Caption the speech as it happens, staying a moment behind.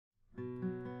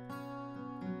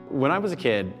When I was a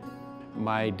kid,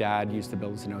 my dad used to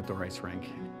build us an outdoor ice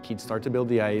rink. He'd start to build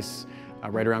the ice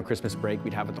right around Christmas break.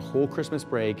 We'd have it the whole Christmas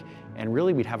break, and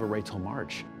really we'd have it right till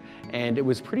March. And it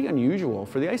was pretty unusual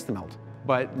for the ice to melt.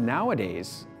 But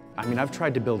nowadays, I mean, I've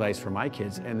tried to build ice for my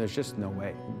kids, and there's just no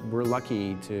way. We're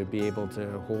lucky to be able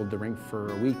to hold the rink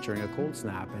for a week during a cold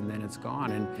snap, and then it's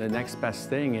gone. And the next best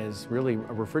thing is really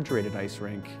a refrigerated ice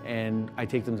rink, and I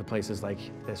take them to places like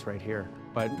this right here.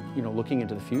 But, you know, looking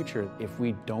into the future, if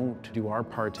we don't do our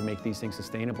part to make these things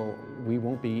sustainable, we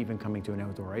won't be even coming to an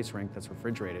outdoor ice rink that's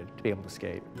refrigerated to be able to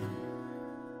skate.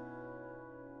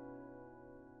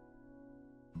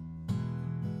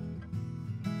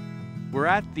 We're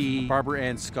at the Barbara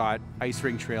Ann Scott Ice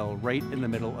Rink Trail right in the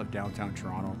middle of downtown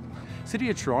Toronto. City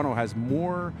of Toronto has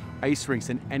more ice rinks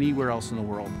than anywhere else in the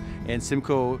world, and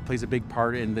CIMCO plays a big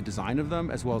part in the design of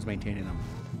them as well as maintaining them.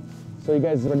 So you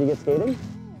guys ready to get skating?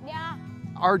 Yeah.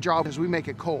 Our job is we make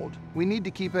it cold. We need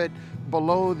to keep it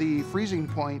below the freezing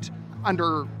point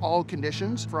under all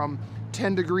conditions, from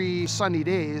 10-degree sunny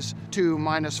days to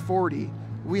 -40.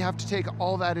 We have to take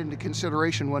all that into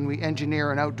consideration when we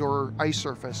engineer an outdoor ice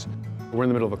surface. We're in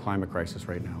the middle of a climate crisis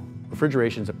right now.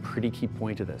 Refrigeration is a pretty key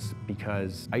point to this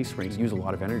because ice rinks use a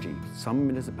lot of energy. Some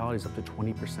municipalities, up to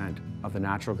 20% of the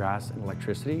natural gas and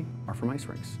electricity are from ice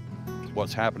rinks.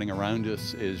 What's happening around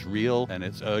us is real and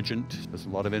it's urgent. There's a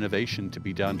lot of innovation to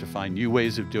be done to find new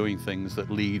ways of doing things that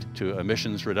lead to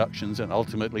emissions reductions and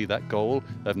ultimately that goal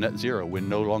of net zero. We're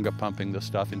no longer pumping the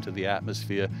stuff into the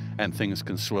atmosphere and things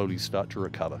can slowly start to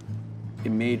recover.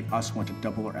 It made us want to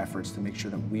double our efforts to make sure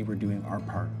that we were doing our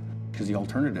part, because the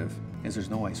alternative is there's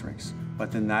no ice rinks.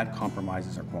 But then that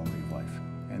compromises our quality of life,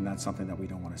 and that's something that we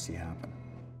don't want to see happen.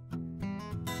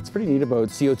 It's pretty neat about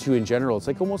CO2 in general. It's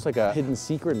like almost like a hidden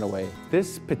secret in a way.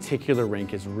 This particular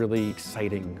rink is really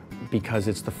exciting because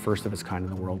it's the first of its kind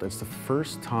in the world. It's the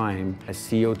first time a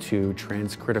CO2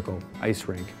 transcritical ice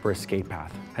rink for a skate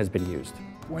path has been used.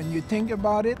 When you think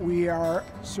about it, we are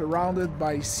surrounded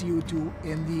by CO2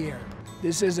 in the air.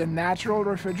 This is a natural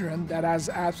refrigerant that has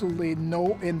absolutely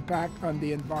no impact on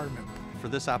the environment. For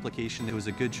this application, it was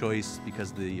a good choice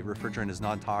because the refrigerant is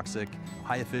non-toxic,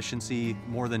 high efficiency,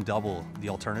 more than double the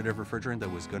alternative refrigerant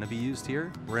that was going to be used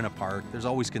here. We're in a park, there's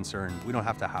always concern. We don't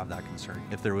have to have that concern.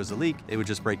 If there was a leak, it would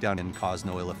just break down and cause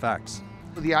no ill effects.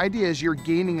 The idea is you're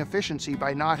gaining efficiency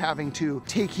by not having to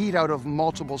take heat out of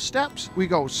multiple steps. We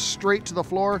go straight to the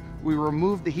floor, we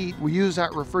remove the heat, we use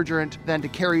that refrigerant then to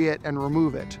carry it and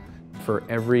remove it. For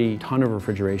every ton of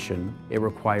refrigeration, it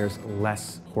requires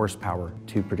less horsepower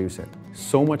to produce it.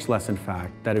 So much less, in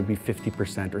fact, that it would be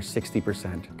 50% or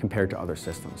 60% compared to other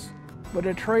systems. But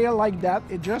a trail like that,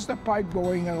 it's just a pipe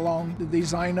going along the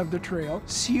design of the trail.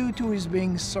 CO2 is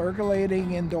being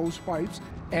circulating in those pipes,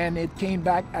 and it came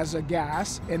back as a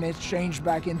gas, and it's changed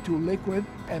back into liquid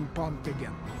and pumped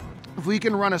again. If we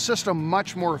can run a system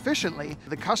much more efficiently,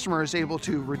 the customer is able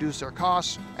to reduce their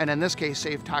costs, and in this case,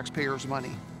 save taxpayers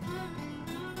money.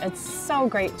 It's so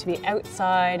great to be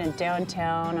outside and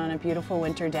downtown on a beautiful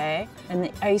winter day, and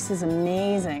the ice is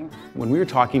amazing. When we were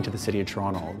talking to the City of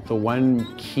Toronto, the one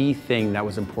key thing that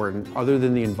was important, other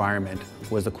than the environment,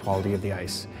 was the quality of the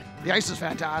ice. The ice is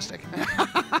fantastic.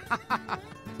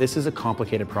 This is a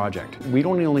complicated project. We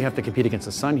don't only have to compete against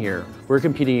the sun here, we're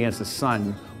competing against the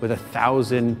sun with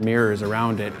 1,000 mirrors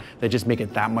around it that just make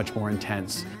it that much more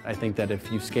intense. I think that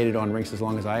if you've skated on rinks as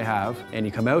long as I have, and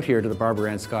you come out here to the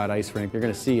Barbara Ann Scott ice rink, you're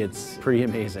gonna see it's pretty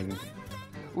amazing.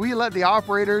 We let the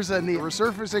operators and the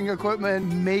resurfacing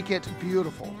equipment make it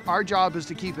beautiful. Our job is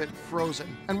to keep it frozen,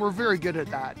 and we're very good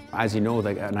at that. As you know,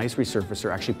 like an ice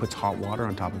resurfacer actually puts hot water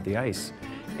on top of the ice,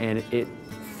 and it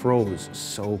froze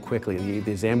so quickly.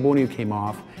 The Zamboni came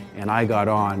off and I got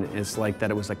on. It's like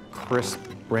that it was a crisp,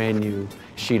 brand new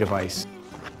sheet of ice.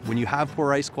 When you have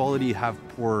poor ice quality, you have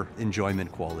poor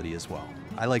enjoyment quality as well.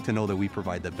 I like to know that we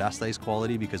provide the best ice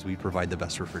quality because we provide the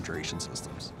best refrigeration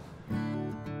systems.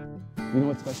 You know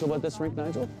what's special about this rink,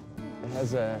 Nigel? It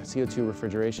has a CO2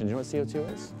 refrigeration. Do you know what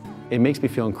CO2 is? It makes me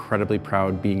feel incredibly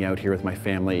proud being out here with my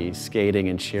family, skating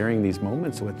and sharing these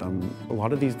moments with them. A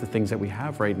lot of the things that we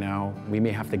have right now, we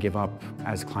may have to give up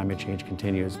as climate change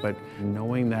continues, but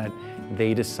knowing that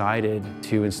they decided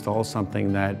to install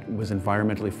something that was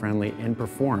environmentally friendly and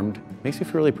performed makes me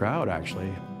feel really proud,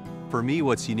 actually. For me,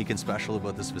 what's unique and special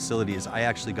about this facility is I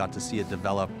actually got to see it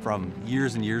develop from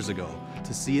years and years ago.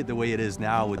 To see it the way it is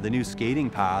now with the new skating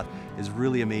path is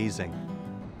really amazing.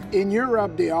 In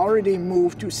Europe, they already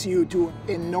moved to CO2.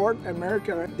 In North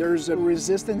America, there's a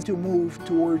resistance to move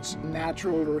towards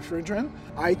natural refrigerant.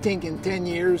 I think in 10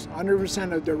 years,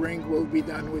 100% of the rink will be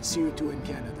done with CO2 in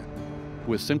Canada.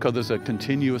 With CIMCO, there's a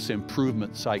continuous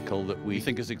improvement cycle that we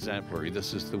think is exemplary.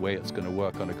 This is the way it's going to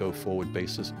work on a go-forward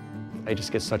basis. I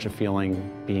just get such a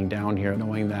feeling being down here,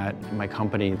 knowing that my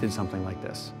company did something like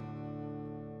this.